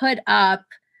had put up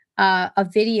a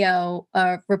video,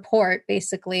 a report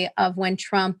basically, of when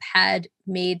Trump had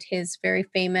made his very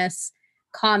famous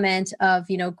comment of,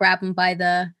 grab him by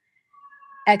the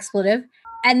expletive.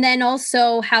 And then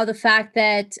also how the fact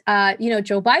that,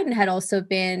 Joe Biden had also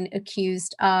been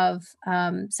accused of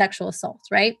sexual assault,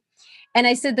 right? And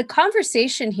I said the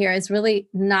conversation here is really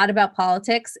not about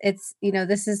politics. It's,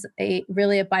 this is a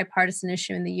really a bipartisan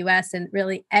issue in the US and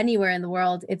really anywhere in the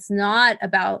world. It's not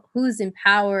about who's in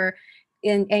power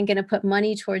and going to put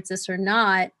money towards this or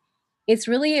not. It's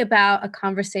really about a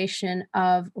conversation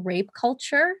of rape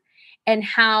culture and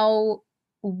how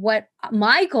what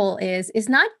my goal is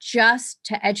not just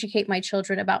to educate my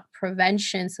children about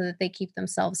prevention so that they keep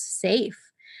themselves safe,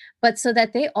 but so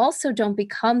that they also don't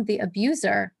become the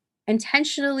abuser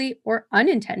intentionally or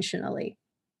unintentionally.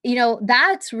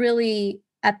 That's really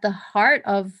at the heart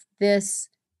of this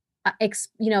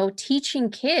teaching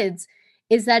kids,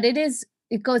 is that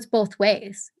it goes both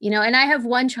ways, and I have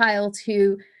one child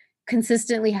who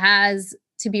consistently has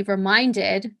to be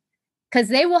reminded, because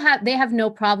they have no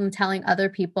problem telling other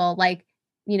people, like,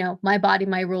 my body,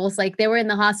 my rules. Like, they were in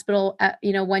the hospital,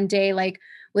 one day, like,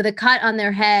 with a cut on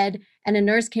their head, and a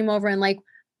nurse came over and, like,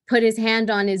 put his hand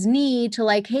on his knee to,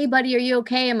 like, "Hey buddy, are you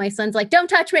okay?" And my son's like, "Don't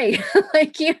touch me."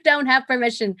 Like, you don't have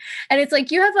permission. And it's like,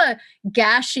 you have a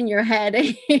gash in your head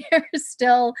and you're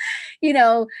still, you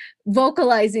know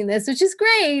vocalizing this, which is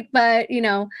great, but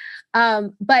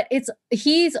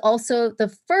he's also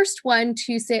the first one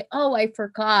to say, "Oh, I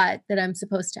forgot that I'm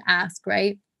supposed to ask,"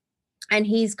 right? And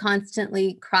he's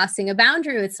constantly crossing a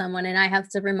boundary with someone, and I have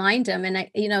to remind him. And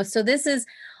so this is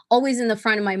always in the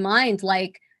front of my mind,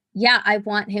 like, yeah, I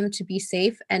want him to be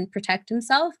safe and protect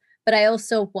himself, but I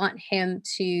also want him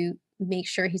to make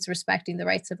sure he's respecting the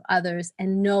rights of others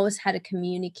and knows how to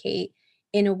communicate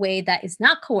in a way that is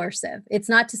not coercive. It's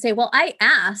not to say, well, I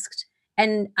asked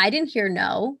and I didn't hear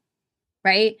no,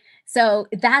 right? So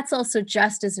that's also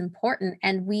just as important.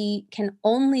 And we can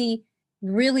only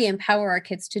really empower our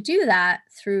kids to do that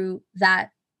through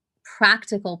that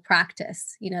practical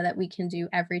practice, that we can do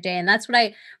every day. And that's what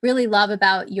I really love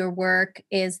about your work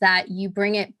is that you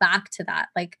bring it back to that.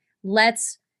 Like,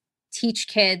 let's teach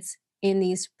kids in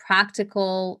these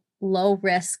practical, low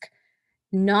risk,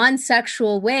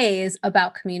 non-sexual ways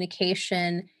about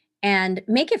communication and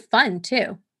make it fun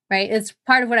too, right? It's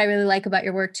part of what I really like about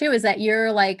your work too is that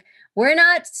you're like, we're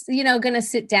not, going to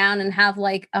sit down and have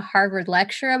like a Harvard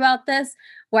lecture about this.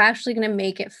 We're actually going to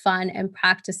make it fun and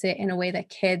practice it in a way that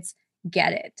kids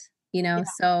get it.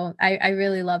 So I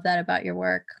really love that about your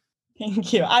work.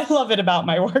 Thank you. I love it about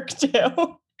my work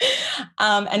too.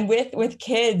 And with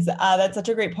kids, that's such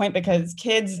a great point because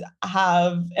kids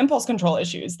have impulse control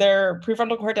issues. Their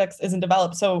prefrontal cortex isn't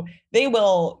developed, so they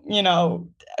will,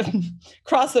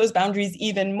 cross those boundaries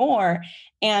even more.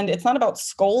 And it's not about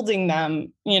scolding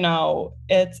them,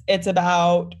 it's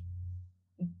about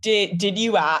did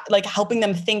you like helping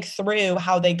them think through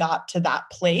how they got to that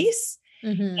place.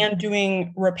 Mm-hmm. And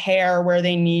doing repair where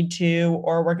they need to,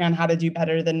 or working on how to do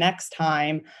better the next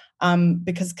time.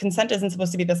 Because consent isn't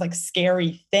supposed to be this like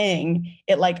scary thing.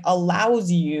 It like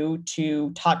allows you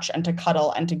to touch and to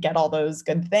cuddle and to get all those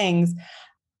good things.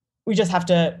 We just have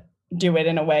to do it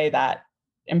in a way that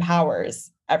empowers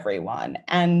everyone.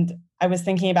 And I was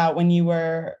thinking about when you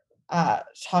were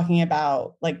talking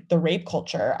about like the rape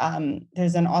culture.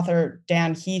 There's an author,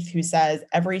 Dan Heath, who says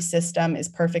every system is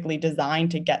perfectly designed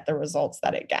to get the results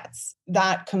that it gets.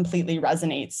 That completely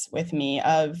resonates with me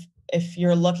of if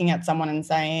you're looking at someone and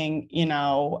saying,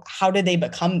 how did they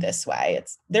become this way?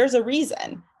 There's a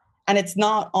reason. And it's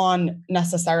not on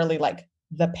necessarily like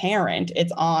the parent,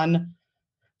 it's on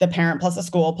the parent plus the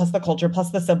school, plus the culture,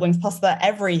 plus the siblings, plus the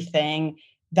everything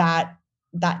that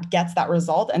gets that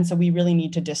result. And so we really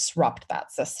need to disrupt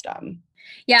that system.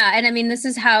 Yeah, and I mean, this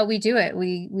is how we do it.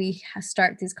 We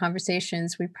start these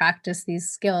conversations, we practice these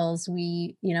skills,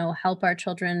 we help our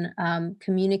children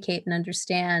communicate and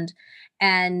understand,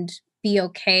 and be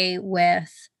okay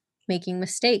with making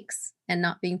mistakes and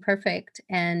not being perfect,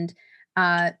 and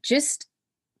just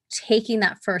taking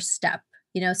that first step.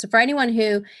 So for anyone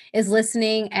who is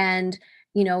listening and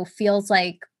feels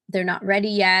like they're not ready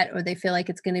yet or they feel like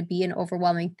it's going to be an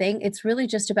overwhelming thing, it's really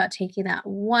just about taking that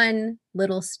one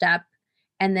little step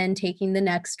and then taking the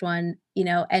next one,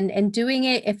 and doing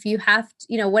it. If you have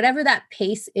to, whatever that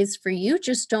pace is for you,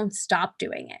 just don't stop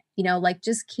doing it, like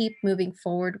just keep moving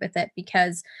forward with it,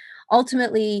 because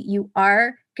ultimately you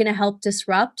are going to help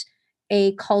disrupt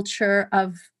a culture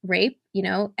of rape,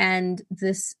 and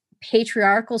this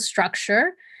patriarchal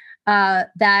structure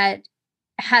that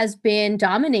has been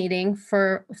dominating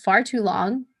for far too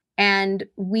long. And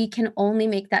we can only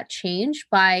make that change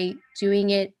by doing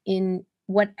it in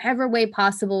whatever way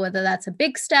possible, whether that's a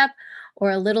big step or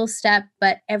a little step,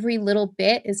 but every little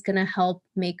bit is going to help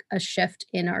make a shift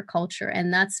in our culture.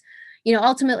 And that's,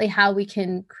 ultimately how we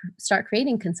can start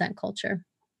creating consent culture.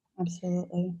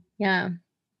 Absolutely. Yeah.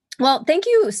 Well, thank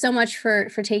you so much for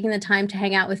taking the time to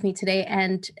hang out with me today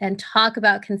and talk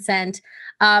about consent.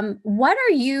 What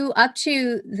are you up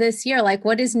to this year? Like,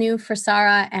 what is new for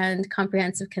Sarah and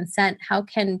Comprehensive Consent? How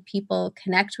can people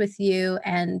connect with you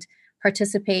and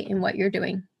participate in what you're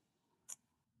doing?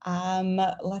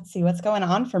 Let's see what's going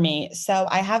on for me. So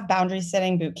I have Boundary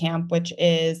Setting Bootcamp, which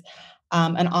is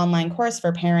an online course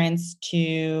for parents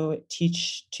to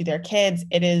teach to their kids.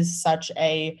 It is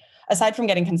aside from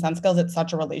getting consent skills, it's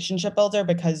such a relationship builder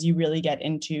because you really get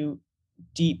into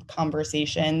deep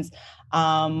conversations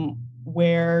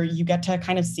where you get to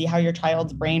kind of see how your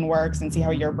child's brain works and see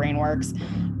how your brain works.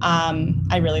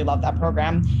 I really love that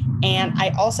program. And I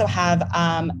also have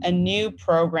a new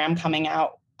program coming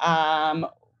out,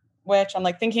 which I'm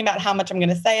like thinking about how much I'm going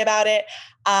to say about it.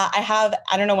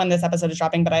 I don't know when this episode is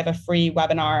dropping, but I have a free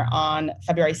webinar on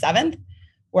February 7th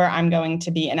where I'm going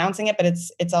to be announcing it, but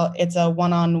it's a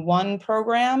one-on-one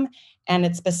program, and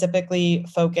it's specifically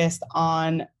focused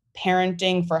on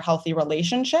parenting for healthy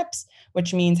relationships,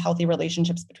 which means healthy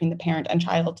relationships between the parent and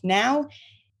child now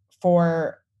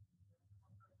for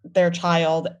their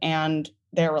child and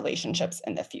their relationships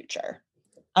in the future.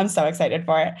 I'm so excited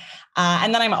for it.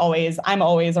 And then I'm always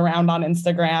around on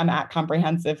Instagram at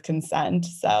Comprehensive Consent.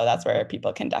 So that's where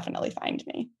people can definitely find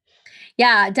me.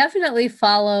 Yeah, definitely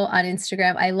follow on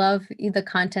Instagram. I love the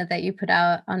content that you put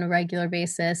out on a regular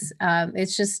basis.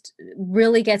 It's just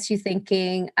really gets you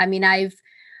thinking. I mean, I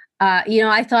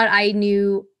thought I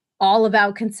knew all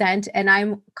about consent, and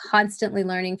I'm constantly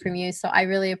learning from you. So I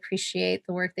really appreciate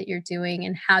the work that you're doing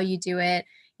and how you do it.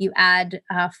 You add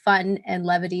fun and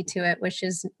levity to it, which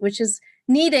is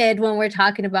needed when we're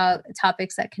talking about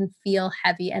topics that can feel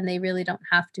heavy, and they really don't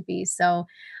have to be. So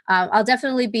I'll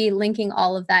definitely be linking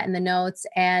all of that in the notes.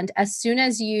 And as soon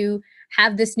as you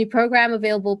have this new program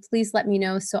available, please let me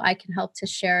know so I can help to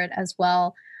share it as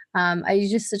well.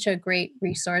 It's just such a great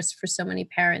resource for so many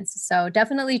parents. So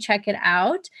definitely check it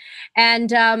out.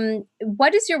 And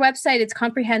what is your website? It's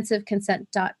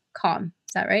comprehensiveconsent.com.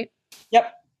 Is that right?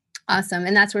 Yep. Awesome.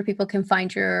 And that's where people can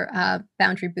find your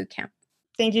boundary bootcamp.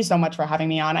 Thank you so much for having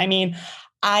me on. I mean,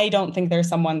 I don't think there's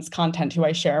someone's content who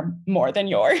I share more than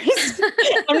yours.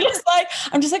 I'm just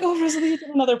like, oh, Rosalie did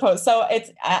another post. So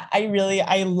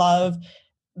I love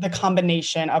the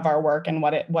combination of our work and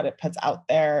what it puts out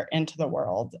there into the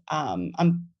world.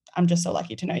 I'm just so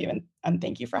lucky to know you, and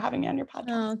thank you for having me on your podcast.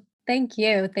 Oh, thank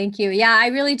you. Thank you. Yeah, I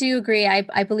really do agree.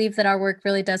 I believe that our work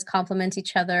really does complement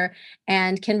each other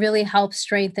and can really help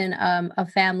strengthen a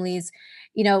family's.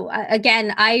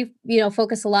 Again, I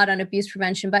focus a lot on abuse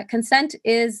prevention, but consent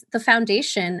is the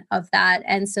foundation of that.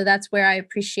 And so that's where I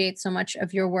appreciate so much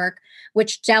of your work,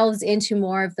 which delves into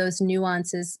more of those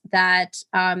nuances that,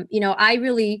 I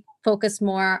really focus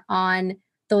more on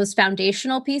those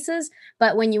foundational pieces.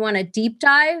 But when you want to deep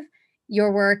dive,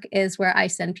 your work is where I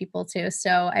send people to.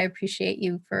 So I appreciate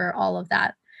you for all of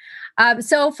that.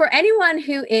 So for anyone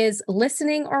who is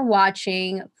listening or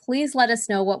watching, please let us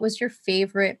know, what was your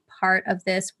favorite part of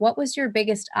this? What was your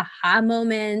biggest aha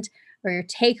moment or your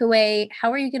takeaway?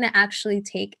 How are you going to actually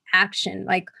take action?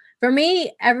 Like for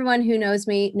me, everyone who knows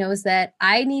me knows that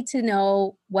I need to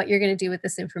know what you're going to do with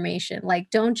this information.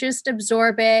 Like, don't just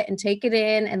absorb it and take it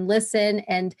in and listen.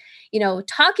 And,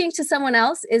 talking to someone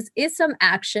else is some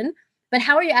action. But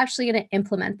how are you actually going to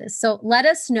implement this? So let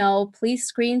us know.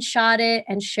 Please screenshot it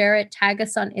and share it. Tag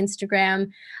us on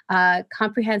Instagram.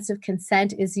 Comprehensive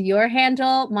Consent is your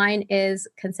handle. Mine is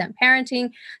Consent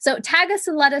Parenting. So tag us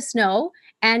and let us know,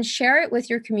 and share it with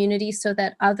your community so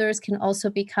that others can also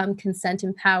become consent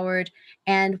empowered,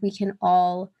 and we can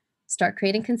all start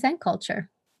creating consent culture.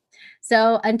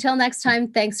 So until next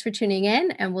time, thanks for tuning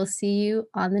in, and we'll see you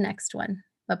on the next one.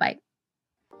 Bye-bye.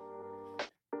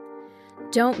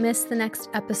 Don't miss the next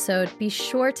episode. Be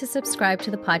sure to subscribe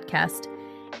to the podcast.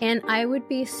 And I would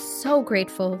be so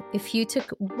grateful if you took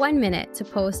 1 minute to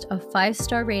post a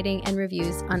 5-star rating and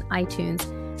reviews on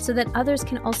iTunes so that others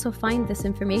can also find this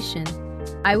information.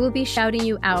 I will be shouting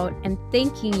you out and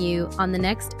thanking you on the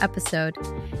next episode.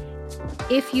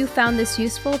 If you found this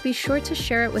useful, be sure to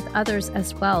share it with others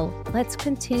as well. Let's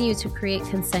continue to create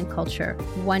consent culture,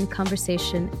 one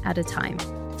conversation at a time.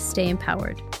 Stay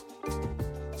empowered.